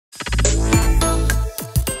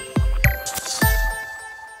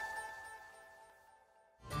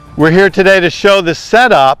We're here today to show the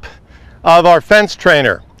setup of our fence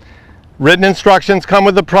trainer. Written instructions come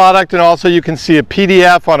with the product, and also you can see a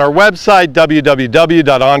PDF on our website,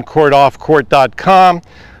 www.oncourt.offcourt.com.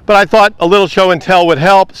 But I thought a little show and tell would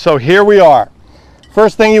help, so here we are.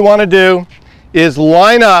 First thing you want to do is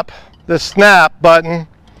line up the snap button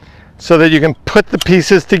so that you can put the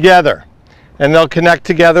pieces together, and they'll connect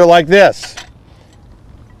together like this.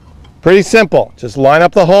 Pretty simple. Just line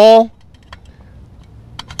up the hole,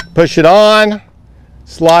 push it on,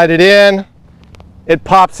 slide it in, it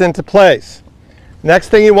pops into place. Next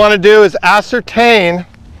thing you want to do is ascertain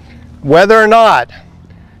whether or not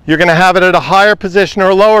you're going to have it at a higher position or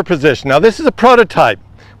a lower position. Now this is a prototype.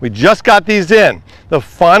 We just got these in. The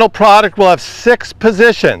final product will have 6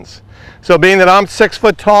 positions. So being that I'm 6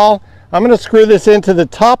 foot tall, I'm going to screw this into the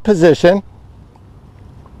top position.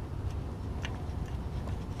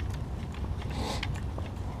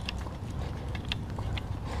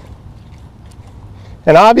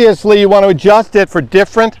 And obviously you want to adjust it for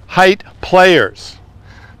different height players.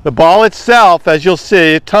 The ball itself, as you'll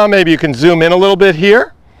see, Tom, maybe you can zoom in a little bit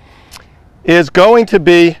here, is going to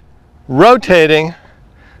be rotating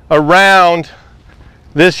around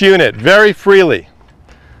this unit very freely.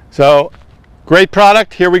 So, great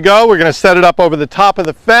product. Here we go. We're going to set it up over the top of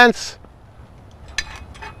the fence.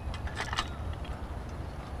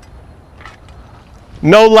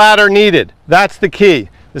 No ladder needed. That's the key.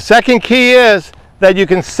 The second key is that you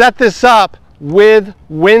can set this up with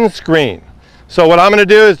windscreen. So what I'm going to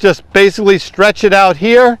do is just basically stretch it out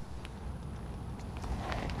here,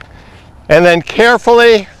 and then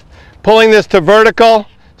carefully pulling this to vertical,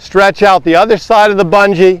 stretch out the other side of the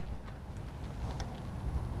bungee,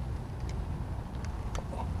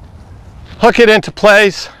 hook it into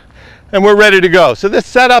place, and we're ready to go. So this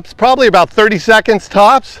setup's probably about 30 seconds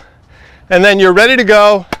tops, and then you're ready to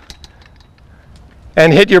go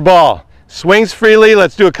and hit your ball. Swings freely.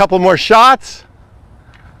 Let's do a couple more shots.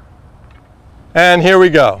 And here we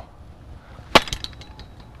go.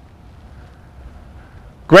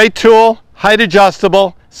 Great tool, height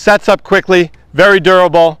adjustable, sets up quickly, very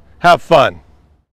durable. Have fun.